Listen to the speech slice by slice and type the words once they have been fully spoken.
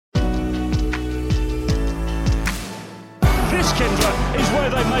this, Kindler, is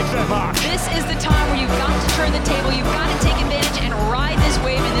where they make their mark. This is the time where you've got to turn the table, you've got to take advantage and ride this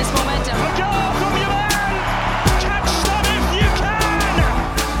wave and this momentum. A goal from your man! Catch that if you can!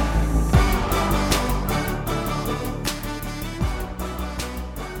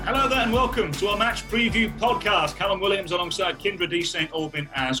 Hello there and welcome to our match preview podcast. Callum Williams alongside Kyndra de St. Aubin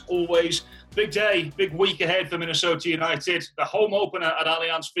as always. Big day, big week ahead for Minnesota United. The home opener at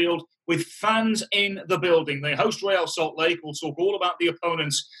Allianz Field with fans in the building. They host Real Salt Lake. We'll talk all about the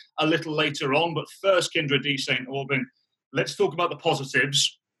opponents a little later on. But first, Kyndra de St. Aubin, let's talk about the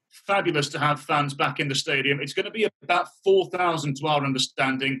positives. Fabulous to have fans back in the stadium. It's going to be about 4,000 to our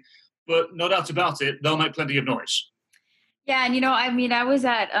understanding. But no doubt about it, they'll make plenty of noise. Yeah, and I was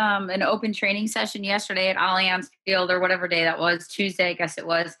at an open training session yesterday at Allianz Field or whatever day that was, Tuesday, I guess it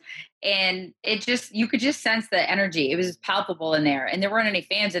was. And you could just sense the energy. It was palpable in there. And there weren't any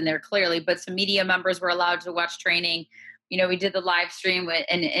fans in there, clearly, but some media members were allowed to watch training. We did the live stream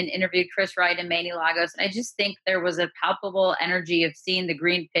and interviewed Chris Wright and Manny Lagos. I just think there was a palpable energy of seeing the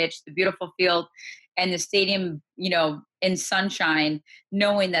green pitch, the beautiful field, and the stadium, in sunshine,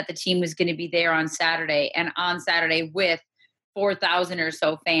 knowing that the team was going to be there on Saturday, and on Saturday with 4,000 or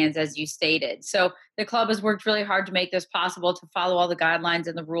so fans, as you stated. So the club has worked really hard to make this possible, to follow all the guidelines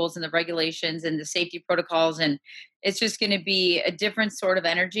and the rules and the regulations and the safety protocols. And it's just going to be a different sort of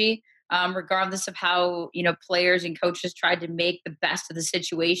energy, regardless of how, players and coaches tried to make the best of the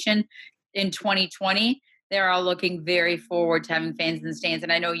situation in 2020. They're all looking very forward to having fans in the stands.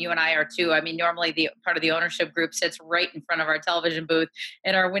 And I know you and I are too. I mean, normally the part of the ownership group sits right in front of our television booth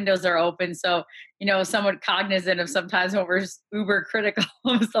and our windows are open. So, somewhat cognizant of sometimes when we're uber critical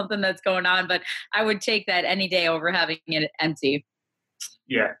of something that's going on. But I would take that any day over having it empty.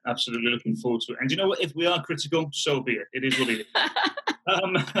 Yeah, absolutely. Looking forward to it. And you know what? If we are critical, so be it. It is what it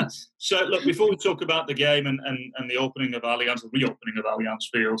is. So, look, before we talk about the game and the opening of Allianz, the reopening of Allianz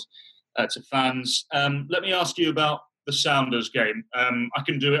Field, to fans. Let me ask you about the Sounders game. I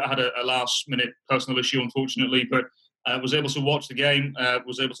can do it. I had a last-minute personal issue, unfortunately, but was able to watch the game,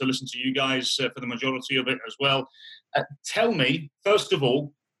 was able to listen to you guys for the majority of it as well. Tell me, first of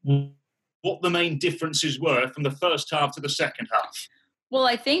all, what the main differences were from the first half to the second half. Well,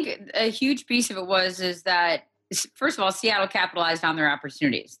 I think a huge piece of it is that, first of all, Seattle capitalized on their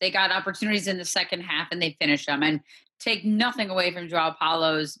opportunities. They got opportunities in the second half and they finished them. And take nothing away from Joao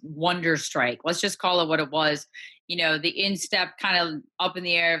Paulo's wonder strike. Let's just call it what it was. The instep kind of up in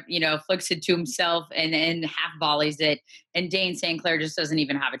the air, flicks it to himself and half volleys it. And Dane St. Clair just doesn't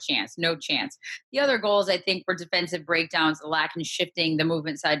even have a chance. No chance. The other goals, I think, were defensive breakdowns, the lack in shifting the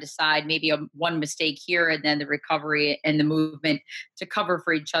movement side to side, maybe one mistake here, and then the recovery and the movement to cover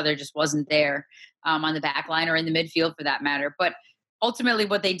for each other just wasn't there on the back line or in the midfield for that matter. But ultimately,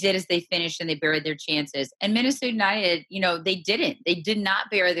 what they did is they finished and they buried their chances. And Minnesota United, they didn't. They did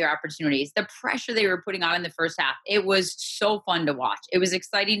not bury their opportunities. The pressure they were putting on in the first half, it was so fun to watch. It was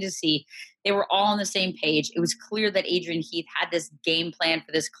exciting to see. They were all on the same page. It was clear that Adrian Heath had this game plan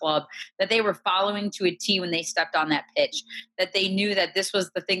for this club, that they were following to a T when they stepped on that pitch, that they knew that this was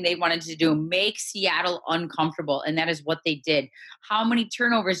the thing they wanted to do, make Seattle uncomfortable. And that is what they did. How many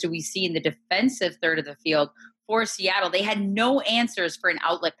turnovers do we see in the defensive third of the field for Seattle? They had no answers for an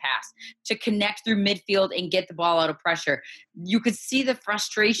outlet pass to connect through midfield and get the ball out of pressure. You could see the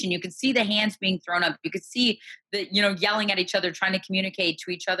frustration. You could see the hands being thrown up. You could see the, yelling at each other, trying to communicate to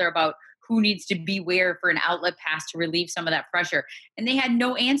each other about who needs to be where for an outlet pass to relieve some of that pressure. And they had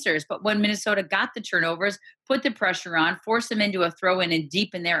no answers. But when Minnesota got the turnovers, put the pressure on, forced them into a throw in and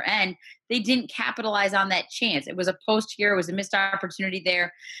deep in their end, they didn't capitalize on that chance. It was a post here. It was a missed opportunity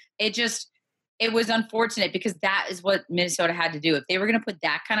there. It was unfortunate because that is what Minnesota had to do. If they were going to put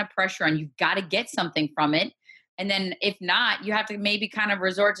that kind of pressure on, you've got to get something from it. And then if not, you have to maybe kind of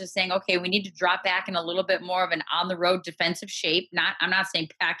resort to saying, okay, we need to drop back in a little bit more of an on-the-road defensive shape. I'm not saying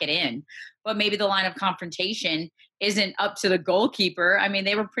pack it in, but maybe the line of confrontation isn't up to the goalkeeper. I mean,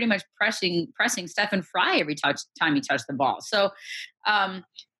 they were pretty much pressing Stephen Fry every time he touched the ball. So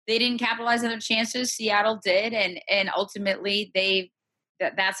they didn't capitalize on their chances. Seattle did, and ultimately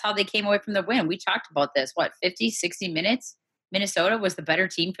that's how they came away from the win. We talked about this, 50, 60 minutes? Minnesota was the better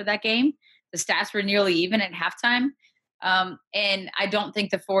team for that game. The stats were nearly even at halftime. And I don't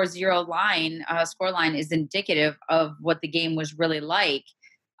think the 4-0 score line is indicative of what the game was really like.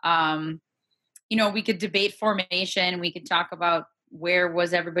 We could debate formation. We could talk about where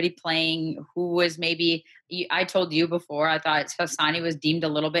was everybody playing, who was maybe – I told you before, I thought Hassani was deemed a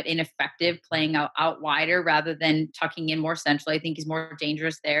little bit ineffective playing out wider rather than tucking in more centrally. I think he's more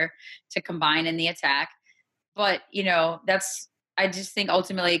dangerous there to combine in the attack. But, I just think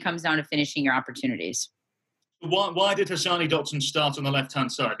ultimately it comes down to finishing your opportunities. Why did Hassani Dotson start on the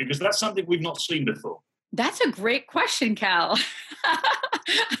left-hand side? Because that's something we've not seen before. That's a great question, Cal.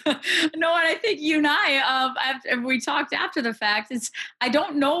 No, and I think you and I, after we talked after the fact, I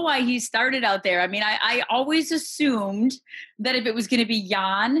don't know why he started out there. I mean, I always assumed that if it was going to be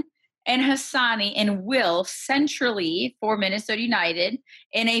Jan and Hassani and Will centrally for Minnesota United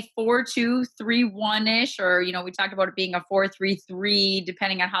in a 4-2-3-1-ish, or, we talked about it being a 4-3-3,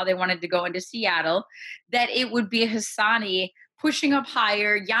 depending on how they wanted to go into Seattle, that it would be Hassani pushing up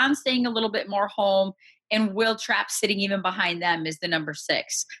higher, Jan staying a little bit more home, and Will Trapp sitting even behind them is the number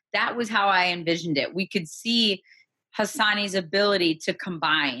 6. That was how I envisioned it. We could see Hassani's ability to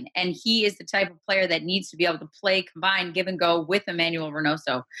combine, and he is the type of player that needs to be able to play, combine, give and go with Emmanuel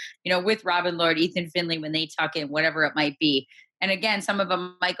Reynoso, with Robin Lord, Ethan Finley when they tuck in, whatever it might be. And again, some of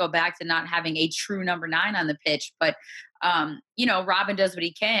them might go back to not having a true number 9 on the pitch, but Robin does what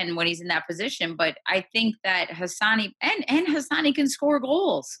he can when he's in that position. But I think that Hassani and Hassani can score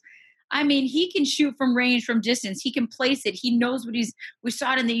goals. I mean, he can shoot from range, from distance. He can place it. He knows what we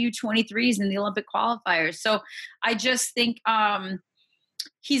saw it in the U23s and the Olympic qualifiers. So I just think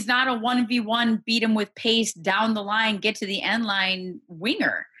he's not a 1v1, beat him with pace down the line, get to the end line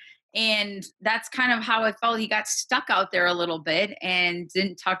winger. And that's kind of how I felt. He got stuck out there a little bit and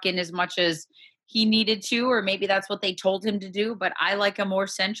didn't tuck in as much as he needed to, or maybe that's what they told him to do. But I like him more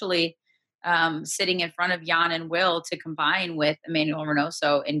centrally, sitting in front of Jan and Will to combine with Emmanuel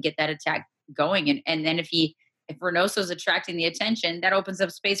Reynoso and get that attack going. And then if Reynoso's attracting the attention, that opens up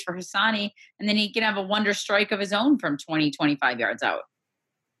space for Hassani, and then he can have a wonder strike of his own from 20, 25 yards out.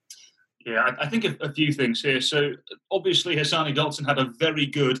 Yeah, I think a few things here. So obviously Hassani Dotson had a very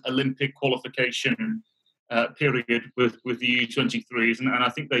good Olympic qualification period with the U23s, and I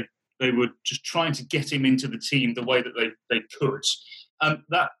think they were just trying to get him into the team the way that they could.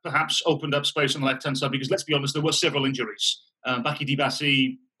 That perhaps opened up space on the left-hand side because, let's be honest, there were several injuries. Baki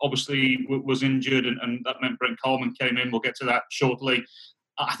Dibassy obviously was injured, and that meant Brent Coleman came in. We'll get to that shortly.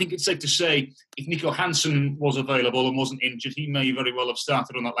 I think it's safe to say if Nico Hansen was available and wasn't injured, he may very well have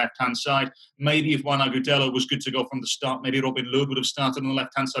started on that left-hand side. Maybe if Juan Agudelo was good to go from the start, maybe Robin Lod would have started on the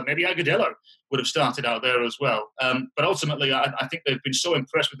left-hand side. Maybe Agudelo would have started out there as well. But ultimately, I think they've been so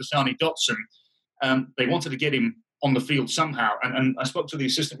impressed with Hassani Dotson. They wanted to get him on the field somehow. And I spoke to the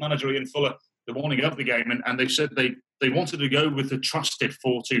assistant manager, Ian Fuller, the morning of the game, and they said they wanted to go with the trusted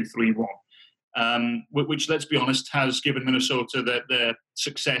 4-2-3-1. Which, let's be honest, has given Minnesota their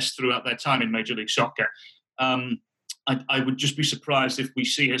success throughout their time in Major League Soccer. I would just be surprised if we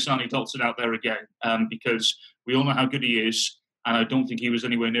see Hassani Dotson out there again, because we all know how good he is, and I don't think he was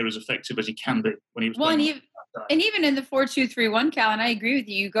anywhere near as effective as he can be when he was playing. And even in the 4-2-3-1, Cal, and I agree with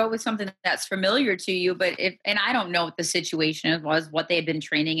you, you go with something that's familiar to you, but and I don't know what the situation was, what they had been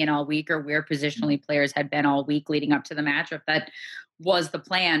training in all week, or where positionally players had been all week leading up to the match, if that was the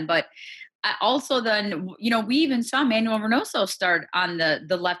plan. But also then, we even saw Manuel Reynoso start on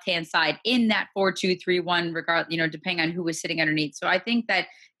the left-hand side in that 4-2-3-1, depending on who was sitting underneath. So I think that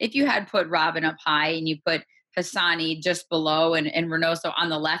if you had put Robin up high and you put Hassani just below and Reynoso on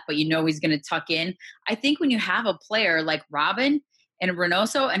the left, but he's going to tuck in, I think when you have a player like Robin and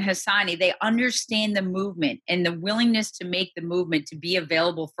Reynoso and Hassani, they understand the movement and the willingness to make the movement, to be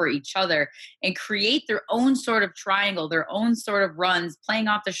available for each other and create their own sort of triangle, their own sort of runs, playing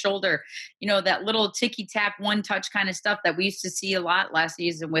off the shoulder, that little ticky-tack, one-touch kind of stuff that we used to see a lot last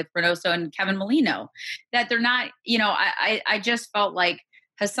season with Reynoso and Kevin Molino, that they're not, I just felt like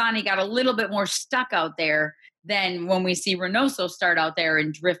Hassani got a little bit more stuck out there than when we see Reynoso start out there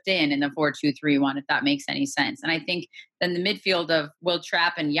and drift in the 4-2-3-1, if that makes any sense. And I think then the midfield of Will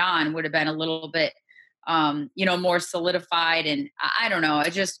Trapp and Jan would have been a little bit, more solidified. And I don't know. I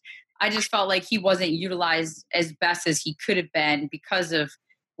just felt like he wasn't utilized as best as he could have been because of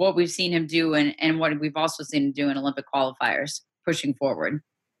what we've seen him do and what we've also seen him do in Olympic qualifiers pushing forward.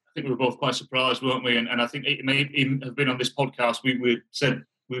 I think we were both quite surprised, weren't we? And I think it may even have been on this podcast, we said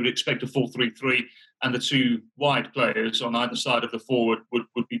we would expect a 4-3-3, and the two wide players on either side of the forward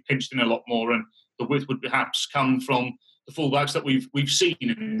would be pinched in a lot more, and the width would perhaps come from the fullbacks that we've seen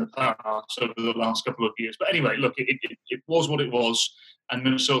in the past over the last couple of years. But anyway, look, it was what it was, and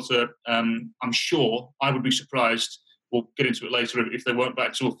Minnesota, I'm sure, I would be surprised, we'll get into it later, if they weren't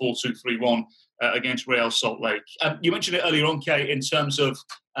back to a 4-2-3-1 against Real Salt Lake. You mentioned it earlier on, Kay, in terms of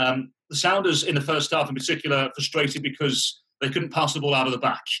the Sounders in the first half in particular frustrated because they couldn't pass the ball out of the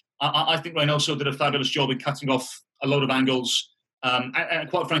back. I think Reynoso did a fabulous job in cutting off a lot of angles, and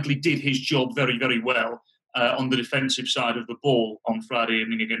quite frankly did his job very, very well on the defensive side of the ball on Friday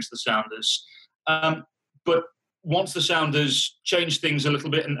evening against the Sounders. But once the Sounders changed things a little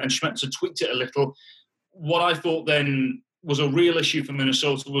bit and Schmetzer tweaked it a little, what I thought then was a real issue for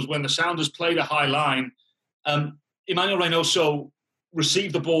Minnesota was when the Sounders played a high line, Emmanuel Reynoso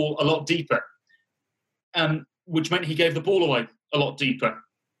received the ball a lot deeper, which meant he gave the ball away a lot deeper.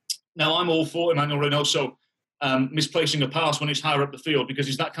 Now, I'm all for Emmanuel Reynoso misplacing a pass when he's higher up the field because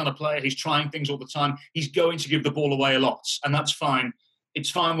he's that kind of player. He's trying things all the time. He's going to give the ball away a lot, and that's fine.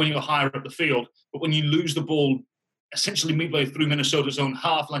 It's fine when you're higher up the field, but when you lose the ball essentially midway through Minnesota's own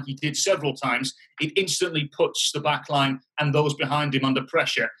half, like he did several times, it instantly puts the back line and those behind him under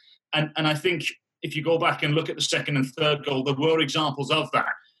pressure. And I think if you go back and look at the second and third goal, there were examples of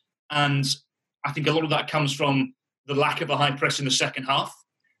that. And I think a lot of that comes from the lack of a high press in the second half.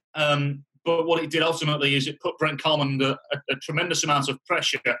 But what it did ultimately is it put Brent Kallman under a tremendous amount of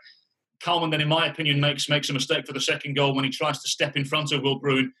pressure. Kallman then, in my opinion, makes a mistake for the second goal when he tries to step in front of Will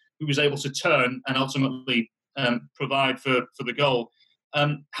Bruin, who was able to turn and ultimately provide for the goal.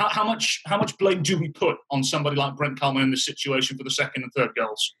 How much blame do we put on somebody like Brent Kallman in this situation for the second and third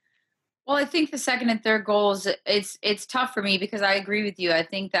goals? Well, I think the second and third goals, it's tough for me because I agree with you. I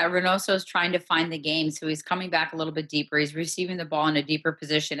think that Reynoso is trying to find the game, so he's coming back a little bit deeper. He's receiving the ball in a deeper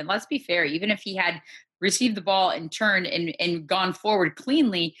position. And let's be fair, even if he had received the ball and turned and gone forward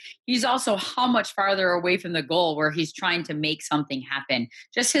cleanly, he's also how much farther away from the goal where he's trying to make something happen.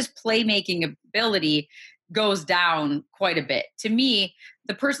 Just his playmaking ability goes down quite a bit. To me,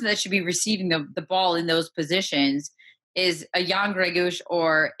 the person that should be receiving the ball in those positions is a Jan Gregus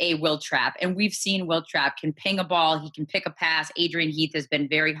or a Will Trapp. And we've seen Will Trapp can ping a ball. He can pick a pass. Adrian Heath has been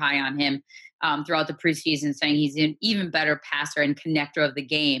very high on him throughout the preseason, saying he's an even better passer and connector of the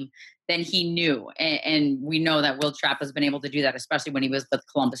game than he knew. And we know that Will Trapp has been able to do that, especially when he was with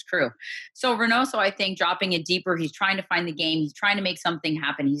Columbus Crew. So Reynoso, I think, dropping it deeper, he's trying to find the game. He's trying to make something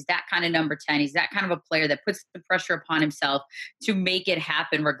happen. He's that kind of number 10. He's that kind of a player that puts the pressure upon himself to make it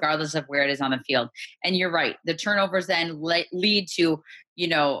happen regardless of where it is on the field. And you're right. The turnovers then lead to,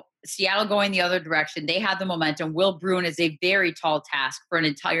 Seattle going the other direction. They have the momentum. Will Bruin is a very tall task for an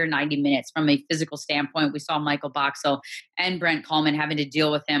entire 90 minutes from a physical standpoint. We saw Michael Boxall and Brent Kallman having to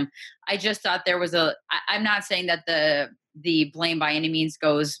deal with him. I just thought there was I'm not saying that the blame by any means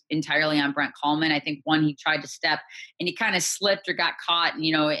goes entirely on Brent Kallman. I think one, he tried to step and he kind of slipped or got caught,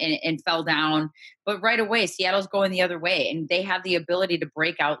 and fell down. But right away, Seattle's going the other way, and they have the ability to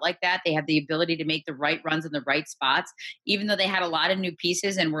break out like that. They have the ability to make the right runs in the right spots, even though they had a lot of new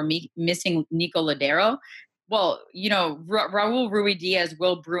pieces and were missing Nico Lodeiro. Well, Raul Ruidiaz,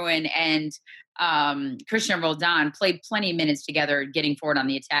 Will Bruin, and Christian Roldan played plenty of minutes together getting forward on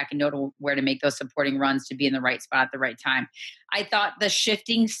the attack and know where to make those supporting runs to be in the right spot at the right time. I thought the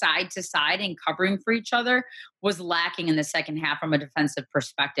shifting side to side and covering for each other was lacking in the second half from a defensive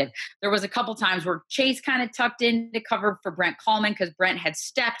perspective. There was a couple times where Chase kind of tucked in to cover for Brent Kallman because Brent had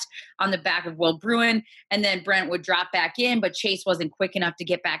stepped on the back of Will Bruin, and then Brent would drop back in, but Chase wasn't quick enough to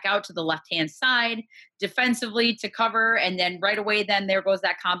get back out to the left-hand side defensively to cover. And then right away, then there goes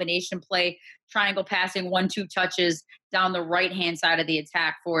that combination play, triangle passing, 1-2 touches down the right-hand side of the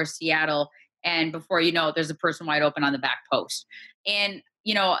attack for Seattle. And before you know it, there's a person wide open on the back post. And,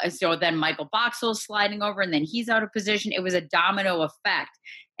 so then Michael Boxall's sliding over and then he's out of position. It was a domino effect.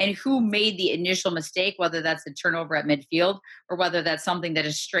 And who made the initial mistake, whether that's a turnover at midfield or whether that's something that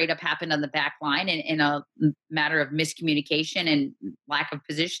has straight up happened on the back line in a matter of miscommunication and lack of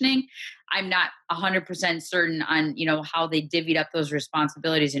positioning, I'm not 100% certain on, how they divvied up those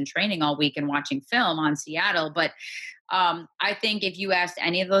responsibilities in training all week and watching film on Seattle. But I think if you asked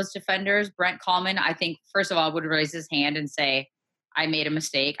any of those defenders, Brent Kallman, I think, first of all, would raise his hand and say, I made a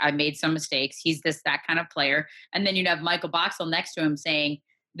mistake. I made some mistakes. He's that kind of player. And then you'd have Michael Boxall next to him saying,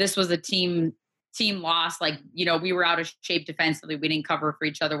 this was a team loss. Like, we were out of shape defensively. We didn't cover for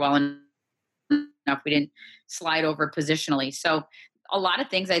each other well enough. We didn't slide over positionally. So a lot of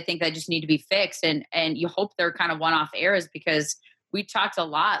things I think that just need to be fixed. And you hope they're kind of one-off errors because we talked a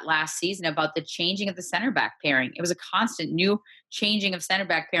lot last season about the changing of the center back pairing. It was a constant new changing of center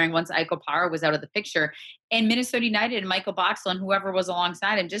back pairing once Ike Opara was out of the picture. And Minnesota United and Michael Boxall and whoever was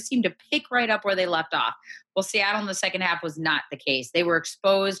alongside him just seemed to pick right up where they left off. Well, Seattle in the second half was not the case. They were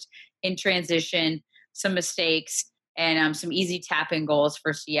exposed in transition, some mistakes, and some easy tap-in goals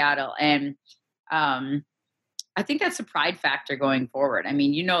for Seattle. And I think that's a pride factor going forward. I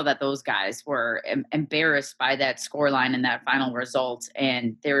mean, that those guys were embarrassed by that scoreline and that final result.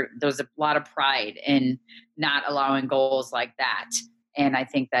 And there was a lot of pride in not allowing goals like that. And I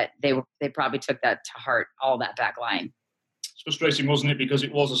think that they probably took that to heart, all that back line. It's frustrating, wasn't it? Because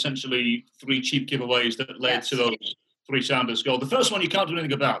it was essentially 3 cheap giveaways that led to those 3 Sounders goal. The first one you can't do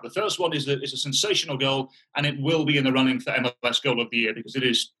anything about. The first one is a sensational goal, and it will be in the running for MLS Goal of the Year because it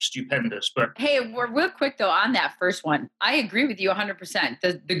is stupendous. But hey, we're real quick though on that first one. I agree with you 100%.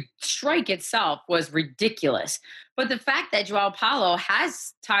 The strike itself was ridiculous, but the fact that Joao Paulo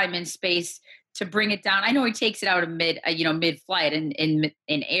has time and space to bring it down. I know he takes it out of mid-flight and in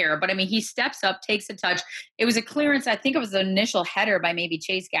air, but I mean, he steps up, takes a touch. It was a clearance. I think it was an initial header by maybe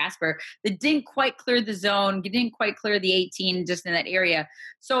Chase Gasper that didn't quite clear the zone, didn't quite clear the 18 just in that area.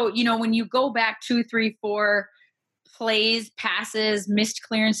 So, when you go back 2, 3, 4 plays, passes, missed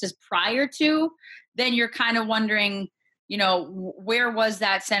clearances prior to, then you're kind of wondering, where was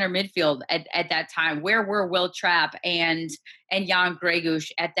that center midfield at that time? Where were Will Trapp and Jan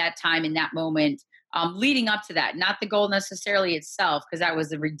Gregush at that time in that moment, leading up to that? Not the goal necessarily itself, because that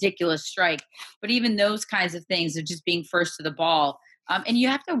was a ridiculous strike, but even those kinds of things of just being first to the ball. And you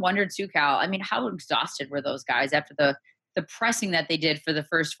have to wonder too, Cal, I mean, how exhausted were those guys after the pressing that they did for the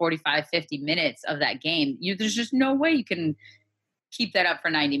first 45, 50 minutes of that game? There's just no way you can keep that up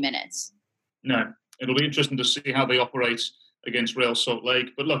for 90 minutes. No. It'll be interesting to see how they operate against Real Salt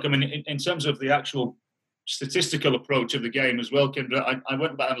Lake. But look, I mean, in terms of the actual statistical approach of the game as well, Kendra, I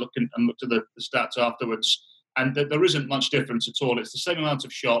went back and looked at the stats afterwards, and there isn't much difference at all. It's the same amount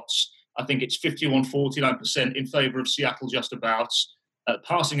of shots. I think it's 51-49% in favour of Seattle just about.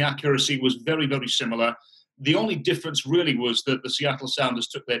 Passing accuracy was very, very similar. The only difference really was that the Seattle Sounders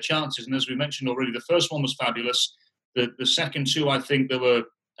took their chances. And as we mentioned already, the first one was fabulous. The second two, I think there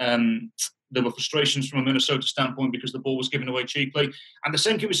were frustrations from a Minnesota standpoint because the ball was given away cheaply. And the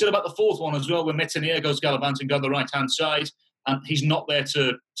same can be said about the fourth one as well, when Metanier goes gallivanting down the right-hand side. And he's not there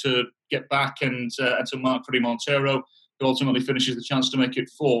to get back and to mark Freddie Montero, who ultimately finishes the chance to make it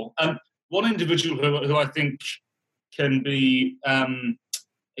 4. One individual who I think can be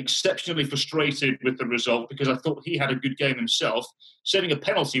exceptionally frustrated with the result, because I thought he had a good game himself, setting a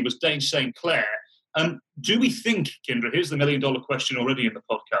penalty, was Dayne St. Clair. Do we think, Kendra, here's the $1 million question already in the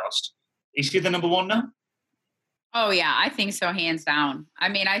podcast, is he the number 1 now? Oh, yeah, I think so, hands down. I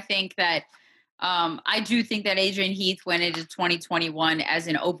mean, I think that I do think that Adrian Heath went into 2021 as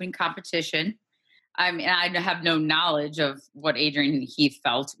an open competition. I mean, I have no knowledge of what Adrian Heath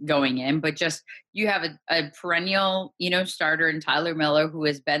felt going in, but just you have a perennial, starter in Tyler Miller, who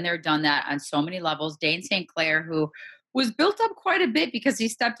has been there, done that on so many levels. Dayne St. Clair, who was built up quite a bit because he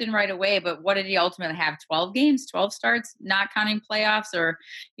stepped in right away. But what did he ultimately have? 12 games, 12 starts, not counting playoffs or,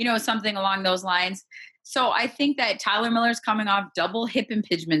 something along those lines. So I think that Tyler Miller's coming off double hip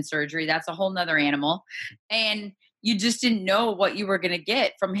impingement surgery. That's a whole nother animal. And you just didn't know what you were going to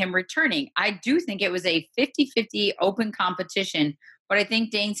get from him returning. I do think it was a 50-50 open competition, but I think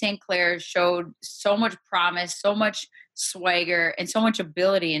Dayne St. Clair showed so much promise, so much swagger, and so much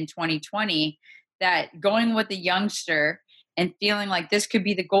ability in 2020 that going with the youngster and feeling like this could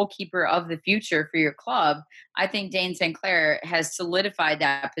be the goalkeeper of the future for your club, I think Dayne St. Clair has solidified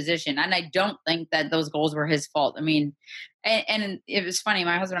that position. And I don't think that those goals were his fault. I mean, and it was funny.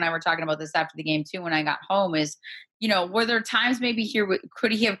 My husband and I were talking about this after the game too, when I got home, is, were there times maybe here,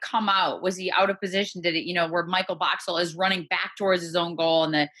 could he have come out? Was he out of position? Did it, where Michael Boxall is running back towards his own goal,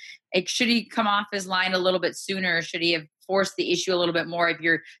 and should he come off his line a little bit sooner? Should he have forced the issue a little bit more? If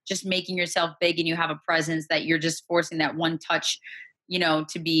you're just making yourself big and you have a presence, that you're just forcing that one touch,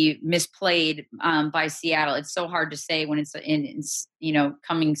 to be misplayed by Seattle. It's so hard to say when it's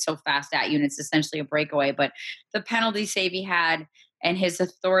coming so fast at you and it's essentially a breakaway. But the penalty save he had and his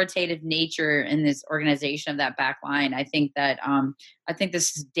authoritative nature in this organization of that back line, I think that I think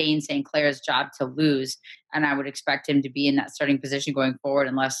this is Dayne St. Clair's job to lose, and I would expect him to be in that starting position going forward,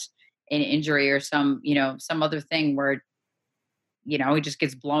 unless an injury or some other thing where he just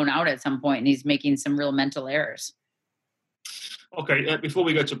gets blown out at some point and he's making some real mental errors. Okay, before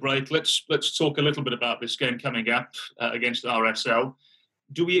we go to break, let's talk a little bit about this game coming up against RSL.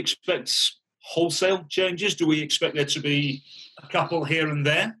 Do we expect wholesale changes? Do we expect there to be a couple here and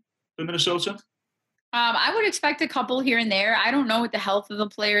there for Minnesota? I would expect a couple here and there. I don't know what the health of the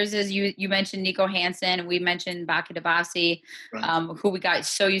players is. You mentioned Nico Hansen. We mentioned Baka Dabasi, right, who we got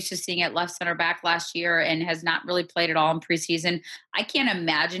so used to seeing at left center back last year and has not really played at all in preseason. I can't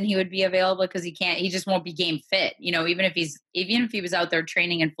imagine he would be available because he just won't be game fit. Even if he was out there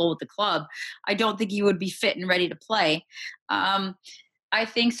training in full with the club, I don't think he would be fit and ready to play. I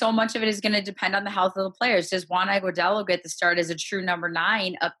think so much of it is going to depend on the health of the players. Does Juan Agudelo get the start as a true number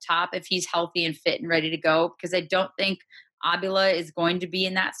 9 up top if he's healthy and fit and ready to go? Because I don't think Avila is going to be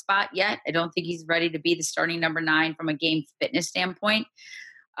in that spot yet. I don't think he's ready to be the starting number 9 from a game fitness standpoint.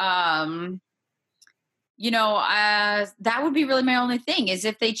 That would be really my only thing is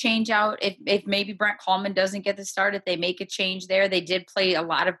if they change out, if maybe Brent Coleman doesn't get the start, if they make a change there. They did play a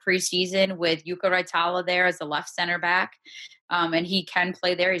lot of preseason with Yuka Raitala there as the left center back. And he can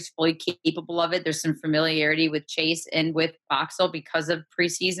play there. He's fully capable of it. There's some familiarity with Chase and with Boxall because of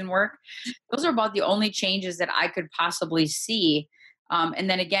preseason work. Those are about the only changes that I could possibly see. And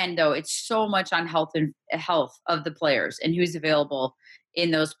then again, though, it's so much on health of the players and who's available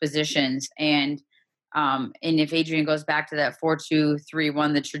in those positions. And if Adrian goes back to that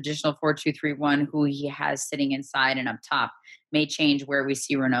 4-2-3-1, the traditional 4-2-3-1, who he has sitting inside and up top, may change where we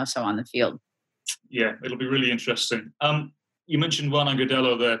see Reynoso on the field. Yeah, it'll be really interesting. You mentioned Juan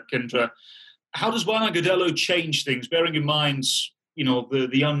Agudelo there, Kendra. How does Juan Agudelo change things, bearing in mind,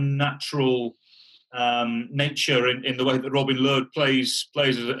 the unnatural nature in the way that Robin Lod plays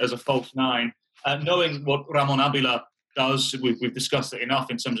as a false nine, knowing what Ramon Abila does? We've discussed it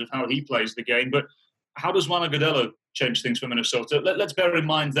enough in terms of how he plays the game, but how does Juan Agudelo change things for Minnesota? Let's bear in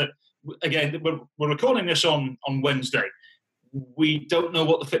mind that, again, we're recording this on Wednesday. We don't know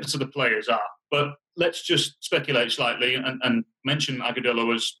what the fitness of the players are, but let's just speculate slightly and mention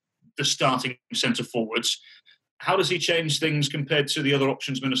Agudelo as the starting centre forwards. How does he change things compared to the other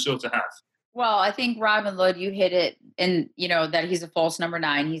options Minnesota have? Well, I think Robin Lod, you hit it, and that he's a false number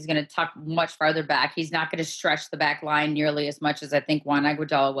 9. He's going to tuck much farther back. He's not going to stretch the back line nearly as much as I think Juan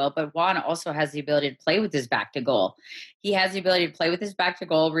Agudelo will. But Juan also has the ability to play with his back to goal. He has the ability to play with his back to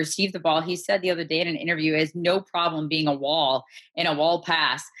goal, receive the ball. He said the other day in an interview, he has no problem being a wall in a wall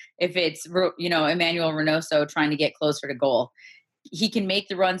pass if it's Emmanuel Reynoso trying to get closer to goal. He can make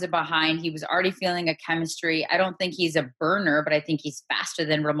the runs in behind. He was already feeling a chemistry. I don't think he's a burner, but I think he's faster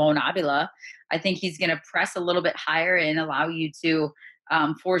than Ramon Abila. I think he's going to press a little bit higher and allow you to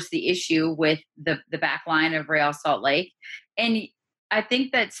force the issue with the back line of Real Salt Lake. And I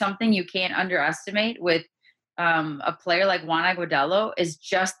think that's something you can't underestimate with a player like Juan Agudelo is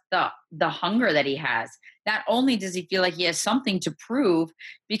just the hunger that he has. Not only does he feel like he has something to prove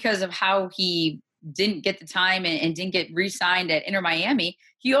because of how he didn't get the time and didn't get re-signed at Inter Miami,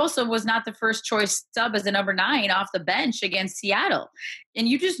 he also was not the first choice sub as a number 9 off the bench against Seattle. And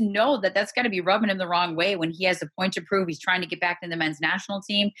you just know that that's got to be rubbing him the wrong way when he has a point to prove. He's trying to get back to the men's national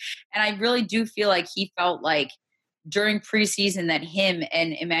team. And I really do feel like he felt like during preseason that him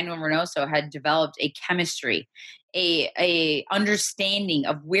and Emmanuel Reynoso had developed a chemistry, a understanding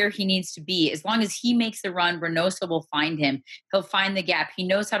of where he needs to be. As long as he makes the run, Reynoso will find him. He'll find the gap. He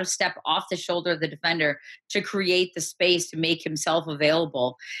knows how to step off the shoulder of the defender to create the space to make himself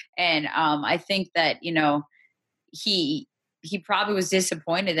available. And I think that, he probably was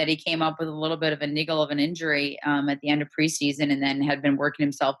disappointed that he came up with a little bit of a niggle of an injury at the end of preseason and then had been working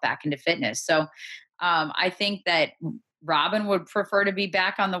himself back into fitness. So I think that Robin would prefer to be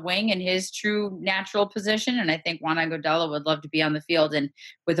back on the wing in his true natural position. And I think Juan Agudelo would love to be on the field and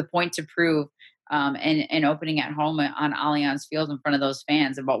with a point to prove and opening at home on Allianz Field in front of those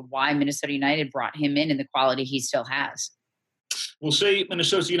fans about why Minnesota United brought him in and the quality he still has. We'll see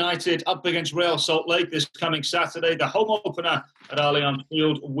Minnesota United up against Real Salt Lake this coming Saturday, the home opener at Allianz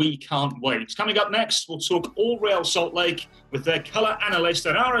Field. We can't wait. Coming up next, we'll talk all Real Salt Lake with their colour analyst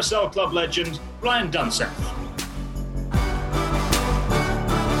and RSL club legend, Brian Dunseth.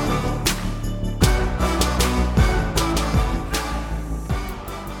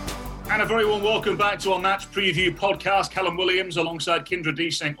 And a very warm welcome back to our match preview podcast. Callum Williams alongside Kyndra de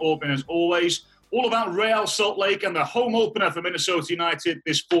St. Aubin as always. All about Real Salt Lake and the home opener for Minnesota United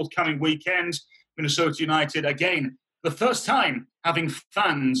this forthcoming weekend. Minnesota United, again, the first time having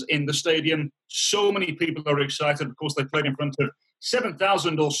fans in the stadium. So many people are excited. Of course, they played in front of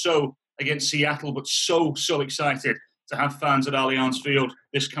 7,000 or so against Seattle, but so excited to have fans at Allianz Field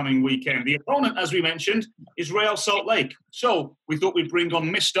this coming weekend. The opponent, as we mentioned, is Real Salt Lake. So we thought we'd bring on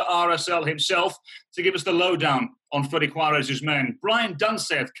Mr. RSL himself to give us the lowdown on Freddy Juarez's men. Brian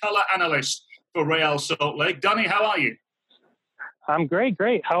Dunseth, colour analyst for Real Salt Lake. Dunny, how are you? I'm great.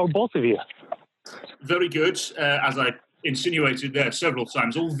 How are both of you? Very good. As I insinuated there several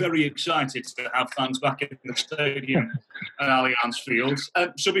times, all very excited to have fans back in the stadium at Allianz Field.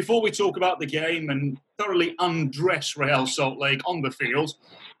 So before we talk about the game and thoroughly undress Real Salt Lake on the field,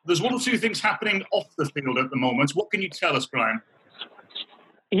 there's one or two things happening off the field at the moment. What can you tell us, Brian?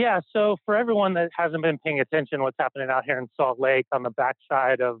 Yeah, so for everyone that hasn't been paying attention to what's happening out here in Salt Lake on the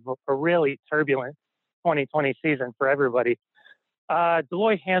backside of a really turbulent 2020 season for everybody,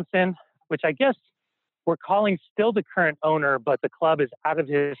 Deloy Hansen, which I guess we're calling still the current owner, but the club is out of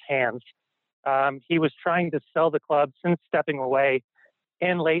his hands. He was trying to sell the club since stepping away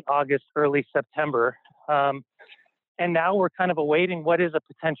in late August, early September. And now we're kind of awaiting what is a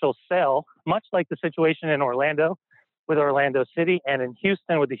potential sale, much like the situation in Orlando with Orlando City and in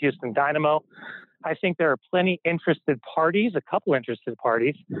Houston with the Houston Dynamo. I think there are plenty interested parties, a couple interested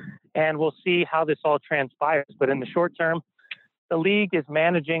parties, and we'll see how this all transpires. But in the short term, the league is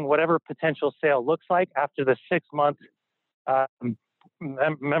managing whatever potential sale looks like after the 6-month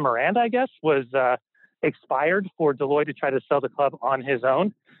memoranda, I guess, was expired for Deloitte to try to sell the club on his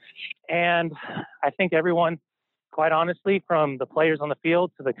own. And I think everyone, quite honestly, from the players on the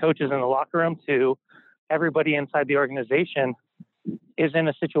field to the coaches in the locker room to everybody inside the organization, is in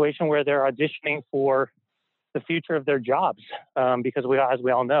a situation where they're auditioning for the future of their jobs. Because as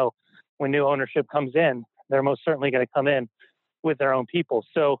we all know, when new ownership comes in, they're most certainly going to come in with their own people.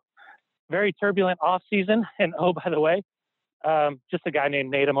 So very turbulent off season. And oh, by the way, just a guy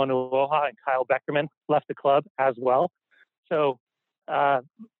named Nadim Onuoha and Kyle Beckerman left the club as well. So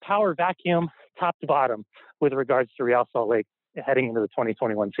power vacuum top to bottom with regards to Real Salt Lake heading into the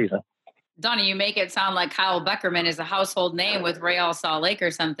 2021 season. Donnie, you make it sound like Kyle Beckerman is a household name with Real Salt Lake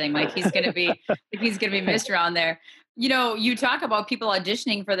or something. Like he's going to be, missed around there. You know, you talk about people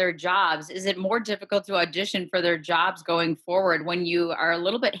auditioning for their jobs. Is it more difficult to audition for their jobs going forward when you are a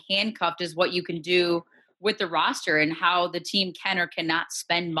little bit handcuffed as what you can do with the roster and how the team can or cannot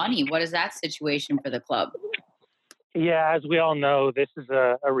spend money? What is that situation for the club? Yeah, as we all know, this is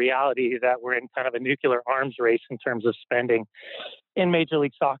a reality that we're in kind of a nuclear arms race in terms of spending in Major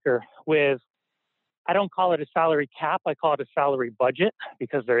League Soccer with, I don't call it a salary cap, I call it a salary budget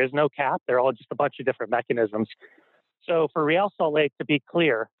because there is no cap. They're all just a bunch of different mechanisms. So for Real Salt Lake, to be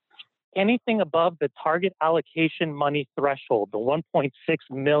clear, anything above the target allocation money threshold, the 1.6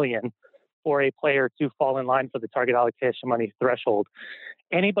 million for a player to fall in line for the target allocation money threshold,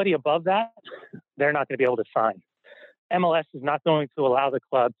 anybody above that, they're not going to be able to sign. MLS is not going to allow the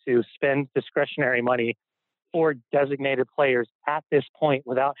club to spend discretionary money for designated players at this point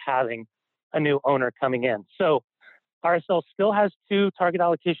without having a new owner coming in. So RSL still has 2 target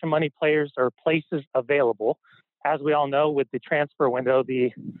allocation money players or places available. As we all know, with the transfer window,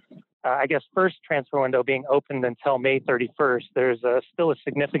 the first transfer window being opened until May 31st, there's still a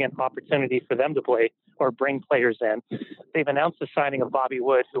significant opportunity for them to play or bring players in. They've announced the signing of Bobby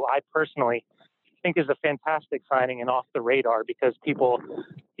Wood, who I personally think is a fantastic signing and off the radar because people,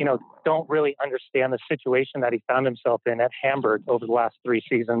 don't really understand the situation that he found himself in at Hamburg over the last 3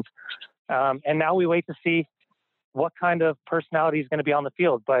 seasons. And now we wait to see what kind of personality is going to be on the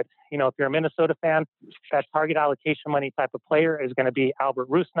field. But, if you're a Minnesota fan, that target allocation money type of player is going to be Albert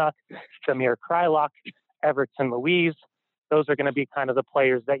Rusnak, Damir Kreilach, Everton Louise. Those are going to be kind of the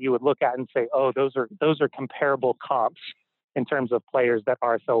players that you would look at and say, oh, those are comparable comps in terms of players that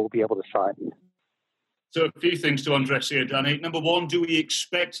RSL will be able to sign. So a few things to undress here, Danny. Number one, do we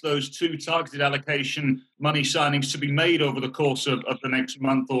expect those 2 targeted allocation money signings to be made over the course of the next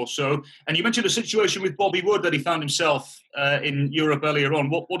month or so? And you mentioned a situation with Bobby Wood that he found himself in Europe earlier on.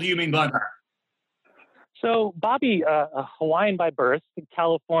 What do you mean by that? So Bobby, a Hawaiian by birth, in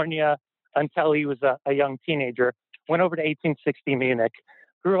California until he was a young teenager, went over to 1860 Munich,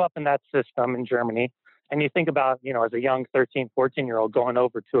 grew up in that system in Germany. And you think about, as a young 13, 14-year-old going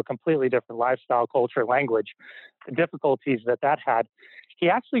over to a completely different lifestyle, culture, language, the difficulties that had. He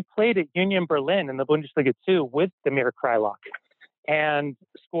actually played at Union Berlin in the Bundesliga 2 with Damir Kreilach and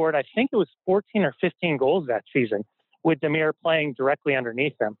scored, I think it was 14 or 15 goals that season with Damir playing directly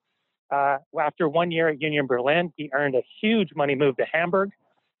underneath him. After 1 year at Union Berlin, he earned a huge money move to Hamburg,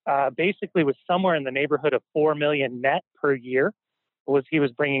 basically was somewhere in the neighborhood of 4 million net per year he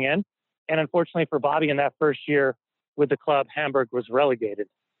was bringing in. And unfortunately for Bobby, in that first year with the club, Hamburg was relegated,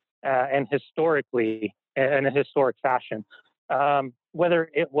 and historically, in a historic fashion. Whether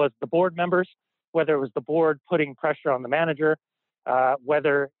it was the board members, whether it was the board putting pressure on the manager,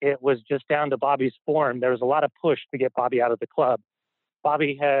 whether it was just down to Bobby's form, there was a lot of push to get Bobby out of the club.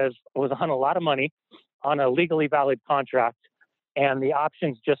 Bobby was on a lot of money on a legally valid contract, and the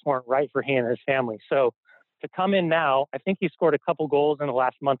options just weren't right for he and his family. So to come in now, I think he scored a couple goals in the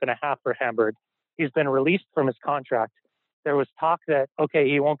last month and a half for Hamburg. He's been released from his contract. There was talk that, okay,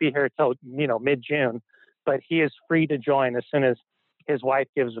 he won't be here till, mid-June, but he is free to join as soon as his wife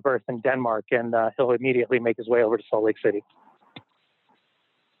gives birth in Denmark, and he'll immediately make his way over to Salt Lake City.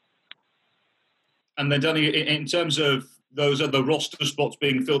 And then, Danny, in terms of those other roster spots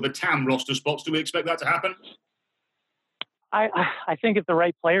being filled, the TAM roster spots, do we expect that to happen? I think if the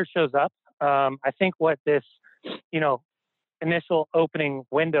right player shows up, I think what this, initial opening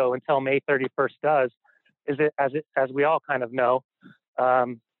window until May 31st does is as we all kind of know,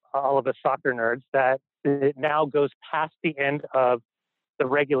 all of us soccer nerds, that it now goes past the end of the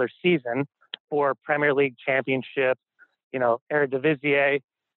regular season. for Premier League championship, Eredivisie,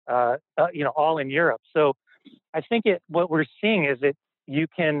 all in Europe. So I think what we're seeing is that you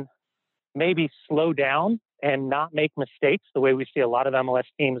can maybe slow down and not make mistakes the way we see a lot of MLS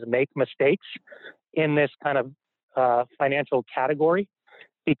teams make mistakes in this kind of financial category,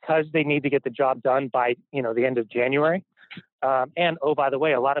 because they need to get the job done by, the end of January. And, oh, by the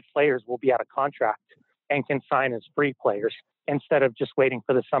way, a lot of players will be out of contract and can sign as free players instead of just waiting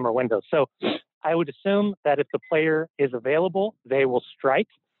for the summer window. So I would assume that if the player is available, they will strike.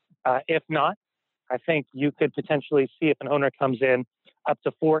 If not, I think you could potentially see, if an owner comes in, up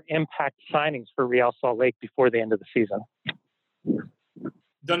to 4 impact signings for Real Salt Lake before the end of the season.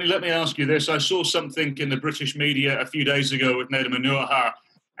 Danny, let me ask you this. I saw something in the British media a few days ago with Nedum Onuoha,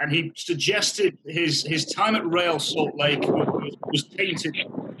 and he suggested his time at Real Salt Lake was tainted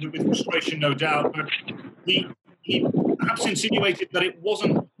with frustration, no doubt, but he perhaps insinuated that it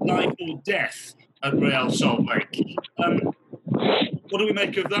wasn't life or death at Real Salt Lake. What do we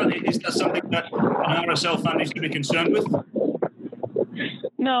make of that? Is that something that an RSL fan needs to be concerned with?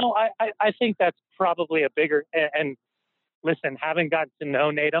 No, I think that's probably a bigger, and listen, having gotten to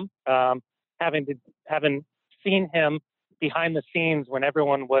know Nedum, having seen him behind the scenes when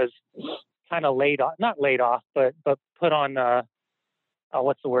everyone was kind of not laid off, but put on,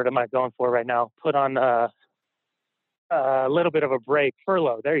 what's the word am I going for right now? Put on a little bit of a break,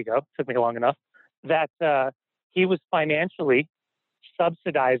 furlough. There you go. Took me long enough. That he was financially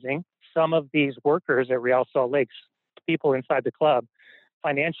subsidizing some of these workers at Real Salt Lake, people inside the club,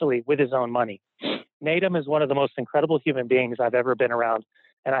 financially with his own money. Nedum is one of the most incredible human beings I've ever been around,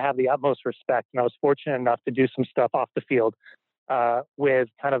 and I have the utmost respect. And I was fortunate enough to do some stuff off the field with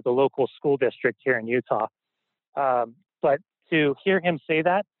kind of the local school district here in Utah. But to hear him say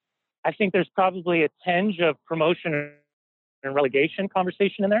that, I think there's probably a tinge of promotion and relegation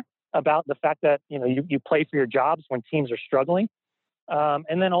conversation in there about the fact that you play for your jobs when teams are struggling,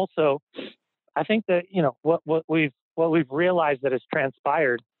 and then also I think that what we've realized that has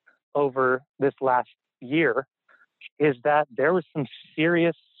transpired over this last year is that there was some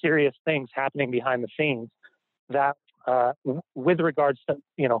serious things happening behind the scenes that, with regards to,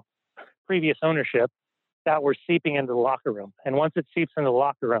 previous ownership, that were seeping into the locker room. And once it seeps into the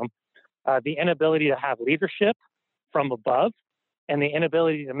locker room, the inability to have leadership from above and the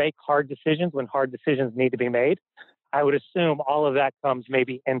inability to make hard decisions when hard decisions need to be made, I would assume all of that comes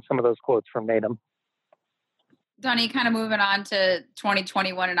maybe in some of those quotes from Nedum. Donnie, kind of moving on to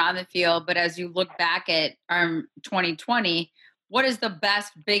 2021 and on the field, but as you look back at 2020, what is the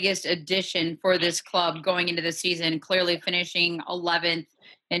biggest addition for this club going into the season? Clearly finishing 11th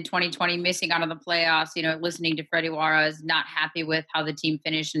in 2020, missing out on the playoffs, listening to Freddie Juarez, not happy with how the team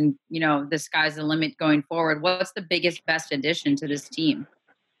finished, and, the sky's the limit going forward. What's the best addition to this team?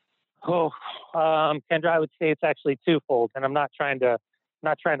 Kendra, I would say it's actually twofold, and I'm not trying to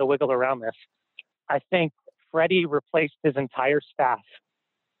wiggle around this. I think Freddie replaced his entire staff.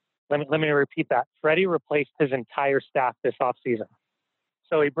 Let me repeat that. Freddie replaced his entire staff this offseason.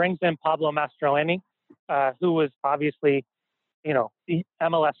 So he brings in Pablo Mastroeni, who was obviously,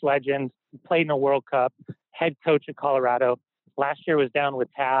 MLS legend, played in a World Cup, head coach at Colorado. Last year was down with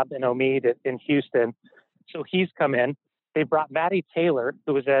Tab and Omid in Houston. So he's come in. They brought Matty Taylor,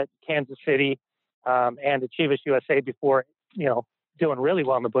 who was at Kansas City and at Chivas USA before, doing really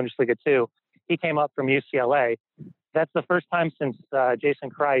well in the Bundesliga too. He came up from UCLA. That's the first time since Jason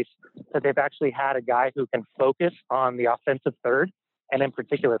Kreis that they've actually had a guy who can focus on the offensive third and in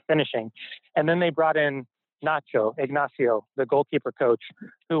particular finishing. And then they brought in Ignacio, the goalkeeper coach,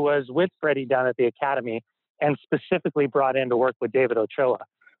 who was with Freddie down at the academy and specifically brought in to work with David Ochoa,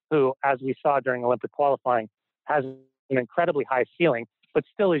 who, as we saw during Olympic qualifying, has an incredibly high ceiling, but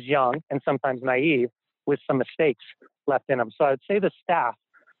still is young and sometimes naive with some mistakes left in him. So I'd say the staff.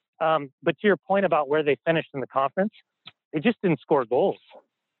 But to your point about where they finished in the conference, they just didn't score goals.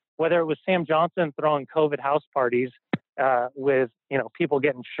 Whether it was Sam Johnson throwing COVID house parties with people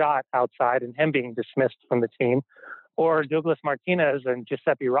getting shot outside and him being dismissed from the team, or Douglas Martinez and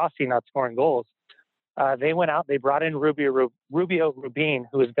Giuseppe Rossi not scoring goals, they went out. They brought in Rubio Rubin,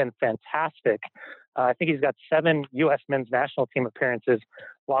 who has been fantastic. I think he's got 7 U.S. men's national team appearances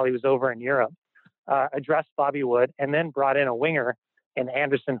while he was over in Europe. Addressed Bobby Wood, and then brought in a winger in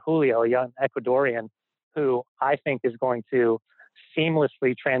Anderson Julio, a young Ecuadorian, who I think is going to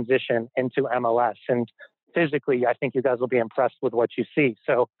seamlessly transition into MLS. And physically, I think you guys will be impressed with what you see.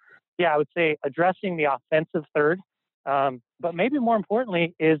 So, yeah, I would say addressing the offensive third, but maybe more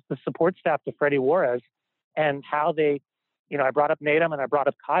importantly is the support staff to Freddie Juarez and how they, I brought up Nedum and I brought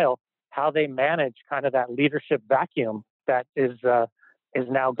up Kyle, how they manage kind of that leadership vacuum that is is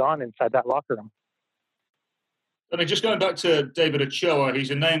now gone inside that locker room. And just going back to David Ochoa, he's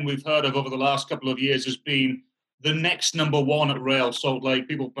a name we've heard of over the last couple of years as being the next number one at Real Salt Lake.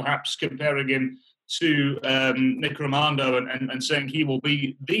 People perhaps comparing him to Nick Rimando and saying he will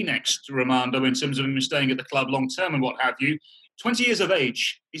be the next Rimando in terms of him staying at the club long term and what have you. 20 years of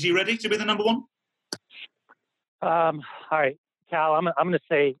age, is he ready to be the number one? All right, Cal, I'm going to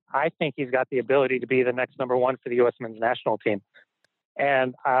say I think he's got the ability to be the next number one for the U.S. men's national team.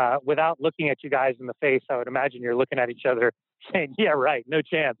 And without looking at you guys in the face, I would imagine you're looking at each other saying, yeah, right, no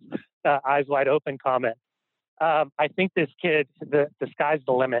chance. Eyes wide open comment. I think this kid, the sky's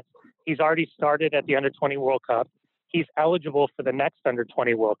the limit. He's already started at the Under-20 World Cup. He's eligible for the next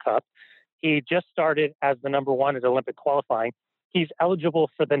Under-20 World Cup. He just started as the number one at Olympic qualifying. He's eligible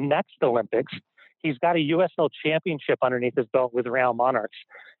for the next Olympics. He's got a USL championship underneath his belt with Real Monarchs.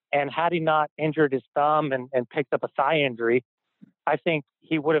 And had he not injured his thumb and picked up a thigh injury, I think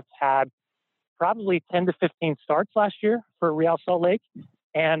he would have had probably 10 to 15 starts last year for Real Salt Lake,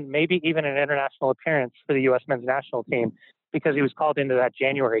 and maybe even an international appearance for the U.S. men's national team, because he was called into that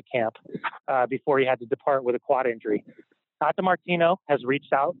January camp before he had to depart with a quad injury. Tata Martino has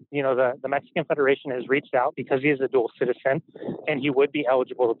reached out. You know, the Mexican Federation has reached out because he is a dual citizen and he would be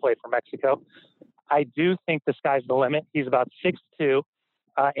eligible to play for Mexico. I do think the sky's the limit. He's about 6'2",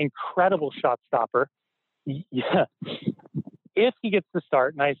 incredible shot stopper. Yeah. If he gets the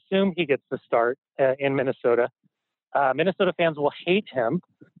start, and I assume he gets the start in Minnesota, Minnesota fans will hate him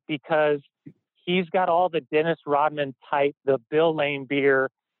because he's got all the Dennis Rodman type, the Bill Laimbeer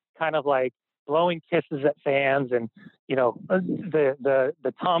kind of like blowing kisses at fans, and you know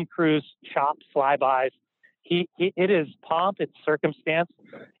the Tom Cruise chops, flybys. It is pomp, it's circumstance,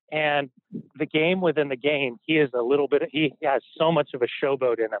 and the game within the game. He is a little bit. He has so much of a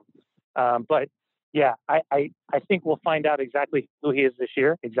showboat in him, but. Yeah, I think we'll find out exactly who he is this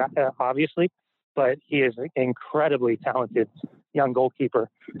year, obviously, but he is an incredibly talented young goalkeeper.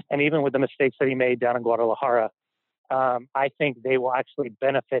 And even with the mistakes that he made down in Guadalajara, I think they will actually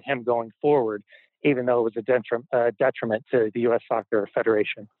benefit him going forward, even though it was a detriment to the U.S. Soccer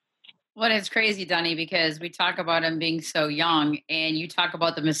Federation. Well, it's crazy, Dunny, because we talk about him being so young, and you talk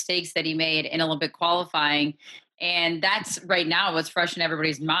about the mistakes that he made in Olympic qualifying. And that's right now what's fresh in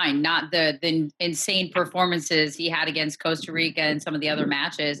everybody's mind, not the insane performances he had against Costa Rica and some of the other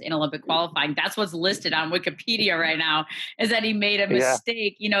matches in Olympic qualifying. That's what's listed on Wikipedia right now, is that he made a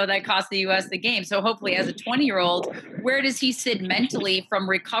mistake, that cost the U.S. the game. So hopefully as a 20-year-old, where does he sit mentally from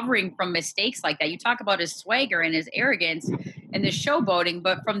recovering from mistakes like that? You talk about his swagger and his arrogance and the showboating,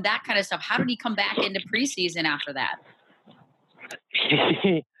 but from that kind of stuff, how did he come back into preseason after that?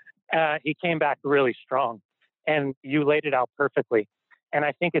 He came back really strong. And you laid it out perfectly. And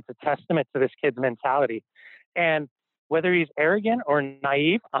I think it's a testament to this kid's mentality. And whether he's arrogant or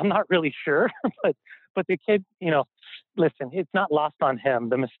naive, I'm not really sure. but the kid, listen, it's not lost on him,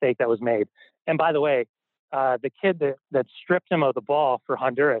 the mistake that was made. And by the way, the kid that stripped him of the ball for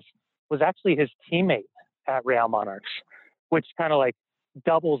Honduras was actually his teammate at Real Monarchs, which kind of like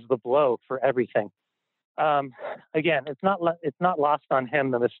doubles the blow for everything. Again, it's not lost on him,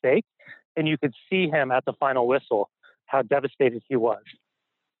 the mistake. And you could see him at the final whistle, how devastated he was.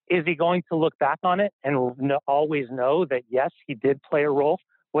 Is he going to look back on it and always know that, yes, he did play a role?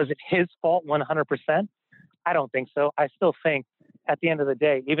 Was it his fault 100%? I don't think so. I still think at the end of the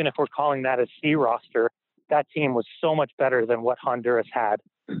day, even if we're calling that a C roster, that team was so much better than what Honduras had.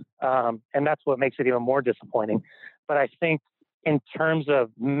 And that's what makes it even more disappointing. But I think in terms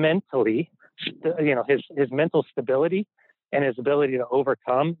of mentally, his mental stability and his ability to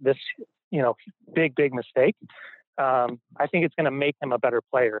overcome this, big mistake, I think it's going to make him a better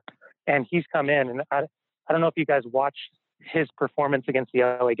player. And he's come in, and I don't know if you guys watched his performance against the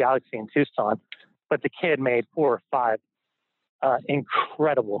LA Galaxy in Tucson, but the kid made 4 or 5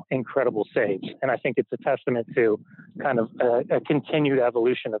 incredible saves. And I think it's a testament to kind of a continued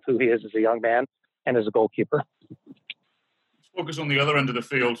evolution of who he is as a young man and as a goalkeeper. Focus on the other end of the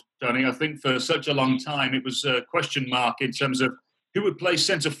field, Danny. I think for such a long time it was a question mark in terms of who would play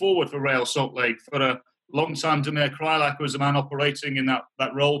centre forward for Real Salt Lake. For a long time, Damir Kreilach was the man operating in that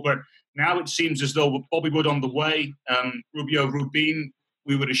role, but now it seems as though with Bobby Wood on the way, Rubio Rubin,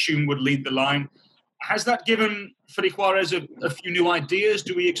 we would assume, would lead the line. Has that given Fede Juarez a few new ideas?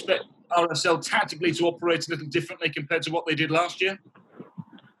 Do we expect RSL tactically to operate a little differently compared to what they did last year?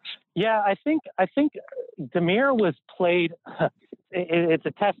 Yeah, I think Damir was played. It's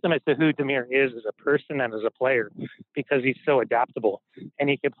a testament to who Damir is as a person and as a player, because he's so adaptable and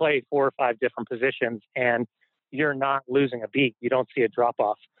he can play 4 or 5 different positions and you're not losing a beat. You don't see a drop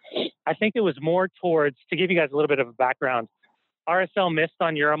off. I think it was more towards, to give you guys a little bit of a background, RSL missed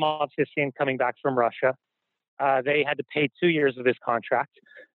on Yurimov Sissien coming back from Russia. They had to pay 2 years of his contract.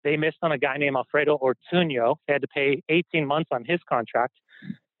 They missed on a guy named Alfredo Ortuño. They had to pay 18 months on his contract.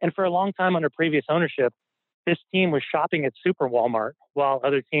 And for a long time under previous ownership, this team was shopping at Super Walmart while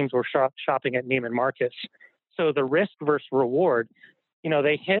other teams were shopping at Neiman Marcus. So the risk versus reward,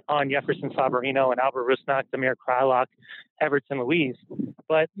 they hit on Jefferson Savarino and Albert Rusnak, Damir Kreilach, Everton Luiz,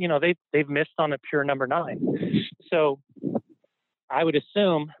 but they've missed on a pure number 9. So I would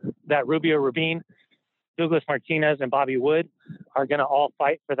assume that Rubio Rubin, Douglas Martinez, and Bobby Wood are going to all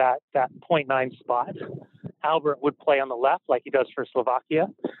fight for that 0.9 spot. Albert would play on the left like he does for Slovakia.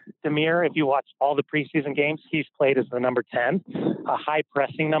 Damir, if you watch all the preseason games, he's played as the number 10, a high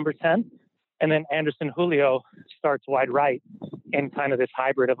pressing number 10. And then Anderson Julio starts wide right in kind of this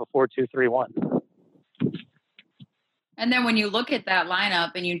hybrid of a 4-2-3-1. And then when you look at that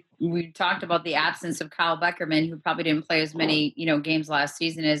lineup, and we talked about the absence of Kyle Beckerman, who probably didn't play as many games last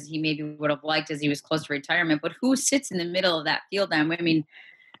season as he maybe would have liked as he was close to retirement. But who sits in the middle of that field then? I mean,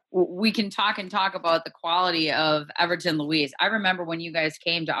 we can talk about the quality of Everton Luiz. I remember when you guys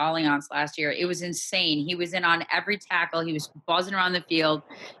came to Allianz last year, it was insane. He was in on every tackle. He was buzzing around the field.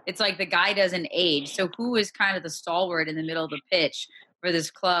 It's like the guy doesn't age. So who is kind of the stalwart in the middle of the pitch for this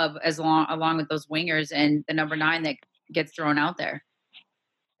club along with those wingers and the number 9 that gets thrown out there?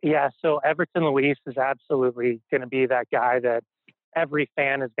 Yeah, so Everton Luiz is absolutely going to be that guy that every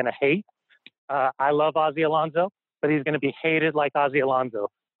fan is going to hate. I love Ozzy Alonso, but he's going to be hated like Ozzy Alonso.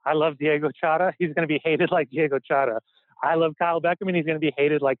 I love Diego Chara. He's going to be hated like Diego Chara. I love Kyle Beckerman. He's going to be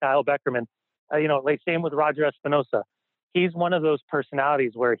hated like Kyle Beckerman. Like same with Roger Espinosa. He's one of those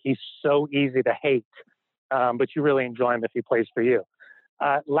personalities where he's so easy to hate, but you really enjoy him if he plays for you.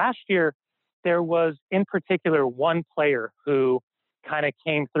 Last year, there was in particular one player who kind of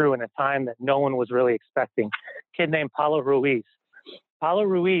came through in a time that no one was really expecting. A kid named Paulo Ruiz. Paulo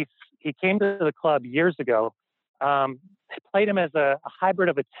Ruiz, he came to the club years ago. Played him as a hybrid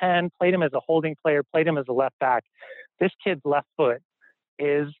of a 10, played him as a holding player, played him as a left back. This kid's left foot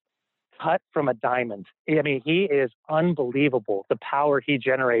is cut from a diamond. I mean, he is unbelievable, the power he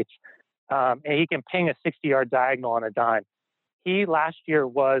generates. And he can ping a 60-yard diagonal on a dime. He last year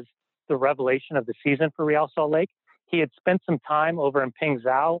was the revelation of the season for Real Salt Lake. He had spent some time over in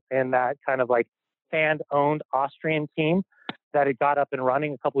Pingzhou in that kind of like fan-owned Austrian team that had got up and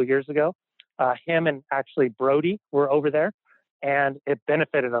running a couple of years ago. Him and actually Brody were over there, and it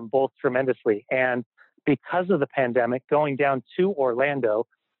benefited them both tremendously. And because of the pandemic, going down to Orlando,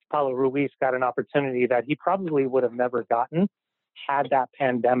 Paulo Ruiz got an opportunity that he probably would have never gotten had that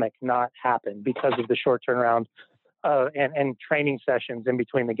pandemic not happened because of the short turnaround and training sessions in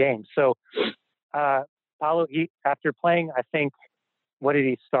between the games. So Paulo, after playing, I think, what did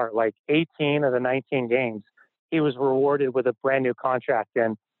he start? Like 18 of the 19 games, he was rewarded with a brand new contract.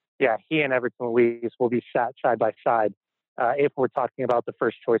 And yeah, he and Everton Luiz will be sat side by side if we're talking about the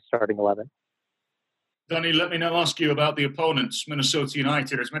first choice starting 11. Danny, let me now ask you about the opponents, Minnesota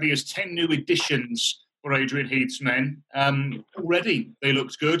United. As many as 10 new additions for Adrian Heath's men. Already they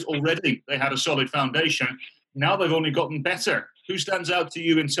looked good. Already they had a solid foundation. Now they've only gotten better. Who stands out to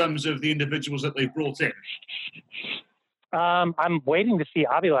you in terms of the individuals that they've brought in? I'm waiting to see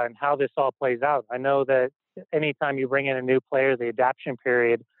Avila and how this all plays out. I know that anytime you bring in a new player, the adaptation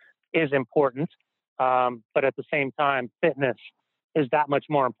period is important. But at the same time, fitness is that much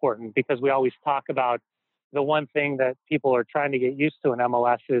more important because we always talk about the one thing that people are trying to get used to in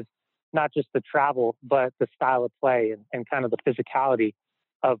MLS is not just the travel, but the style of play and kind of the physicality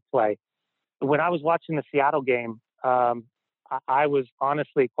of play. When I was watching the Seattle game, I was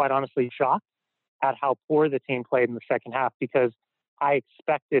quite honestly shocked at how poor the team played in the second half because I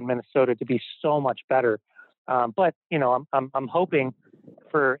expected Minnesota to be so much better. But I'm hoping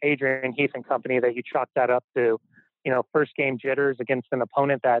for Adrian Heath and company that you chalk that up to, first game jitters against an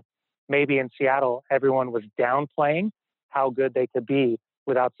opponent that maybe in Seattle everyone was downplaying how good they could be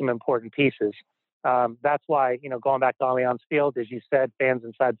without some important pieces. That's why, going back to Allianz Field, as you said, fans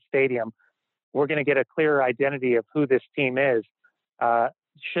inside the stadium, we're going to get a clearer identity of who this team is.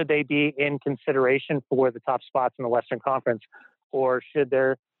 Should they be in consideration for the top spots in the Western Conference, or should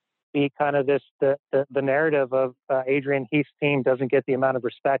there be kind of the narrative of Adrian Heath's team doesn't get the amount of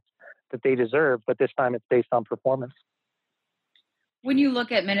respect that they deserve, but this time it's based on performance? When you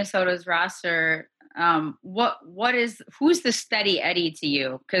look at Minnesota's roster, who's the steady Eddie to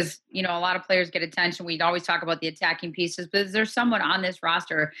you? Because, a lot of players get attention. We'd always talk about the attacking pieces, but is there someone on this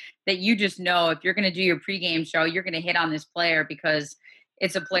roster that you just know if you're going to do your pregame show, you're going to hit on this player because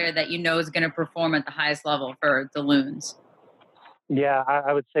it's a player that is going to perform at the highest level for the Loons? Yeah,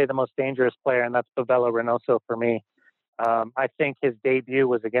 I would say the most dangerous player, and that's Bavelo Reynoso for me. I think his debut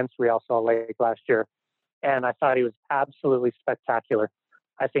was against Real Salt Lake last year, and I thought he was absolutely spectacular.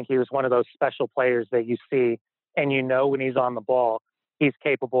 I think he was one of those special players that you see, and you know when he's on the ball, he's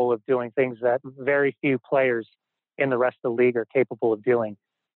capable of doing things that very few players in the rest of the league are capable of doing.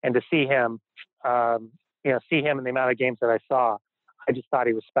 And to see him, see him in the amount of games that I saw, I just thought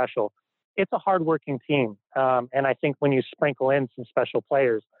he was special. It's a hardworking team, and I think when you sprinkle in some special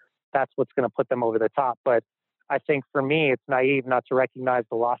players, that's what's going to put them over the top. But I think for me, it's naive not to recognize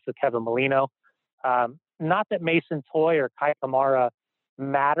the loss of Kevin Molino. Not that Mason Toye or Kai Kamara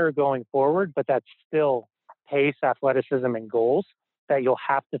matter going forward, but that's still pace, athleticism, and goals that you'll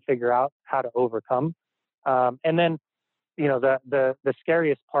have to figure out how to overcome. And then, the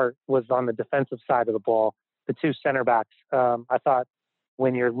scariest part was on the defensive side of the ball, the two center backs. I thought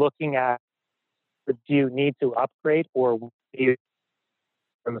when you're looking at, do you need to upgrade or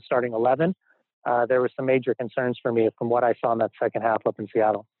from the starting 11, there were some major concerns for me from what I saw in that second half up in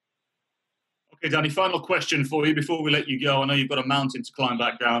Seattle. Okay, Danny, final question for you before we let you go. I know you've got a mountain to climb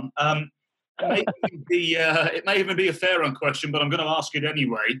back down. It may even be a fair-run question, but I'm going to ask it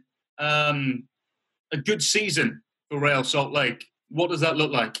anyway. A good season for Real Salt Lake, what does that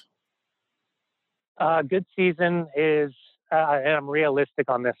look like? Good season is, and I'm realistic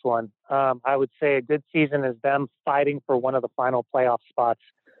on this one, I would say a good season is them fighting for one of the final playoff spots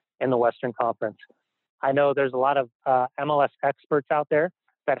in the Western Conference. I know there's a lot of MLS experts out there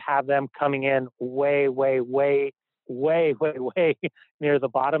that have them coming in way near the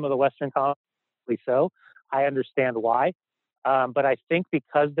bottom of the Western Conference. So I understand why. But I think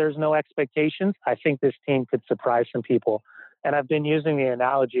because there's no expectations, I think this team could surprise some people. And I've been using the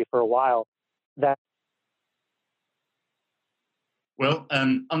analogy for a while that. Well,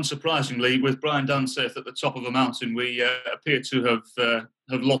 unsurprisingly, with Brian Dunseth at the top of the mountain, we appear to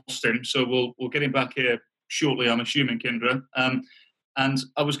have lost him. So we'll get him back here shortly, I'm assuming, Kyndra. And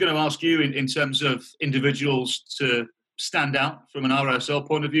I was going to ask you in terms of individuals to stand out from an RSL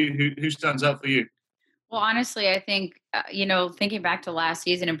point of view, who stands out for you? Well, honestly, I think, thinking back to last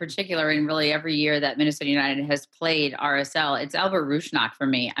season in particular, and really every year that Minnesota United has played RSL, it's Albert Rusnak for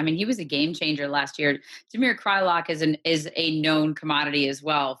me. I mean, he was a game changer last year. Damir Kreilach is a known commodity as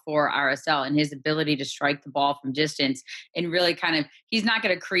well for RSL, and his ability to strike the ball from distance and really he's not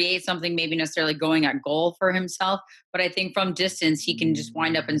going to create something maybe necessarily going at goal for himself, but I think from distance, he can just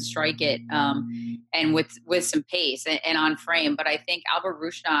wind up and strike it and with some pace and on frame. But I think Albert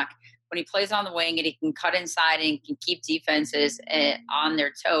Rusnak, when he plays on the wing and he can cut inside and can keep defenses on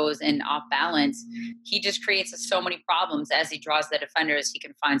their toes and off balance, he just creates so many problems as he draws the defenders. He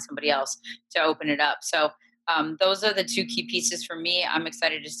can find somebody else to open it up. So those are the two key pieces for me. I'm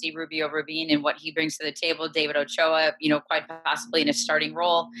excited to see Rubio Rubin and what he brings to the table. David Ochoa, quite possibly in a starting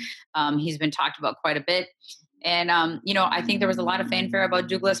role. He's been talked about quite a bit. And, I think there was a lot of fanfare about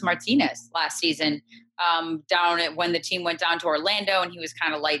Douglas Martinez last season when the team went down to Orlando and he was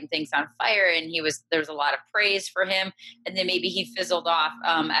kind of lighting things on fire and there was a lot of praise for him. And then maybe he fizzled off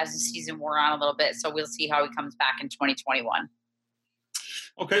as the season wore on a little bit. So we'll see how he comes back in 2021.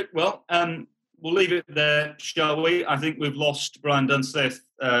 Okay, well, we'll leave it there, shall we? I think we've lost Brian Dunseth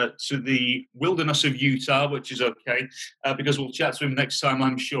to the wilderness of Utah, which is okay, because we'll chat to him next time,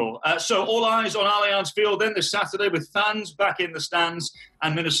 I'm sure. So all eyes on Allianz Field then this Saturday with fans back in the stands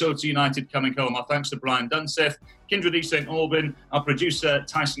and Minnesota United coming home. Our thanks to Brian Dunseth, Kyndra de St. Aubin, our producer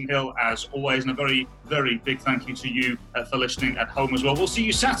Tyson Hill, as always, and a very, very big thank you to you for listening at home as well. We'll see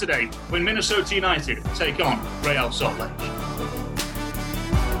you Saturday when Minnesota United take on Real Salt Lake.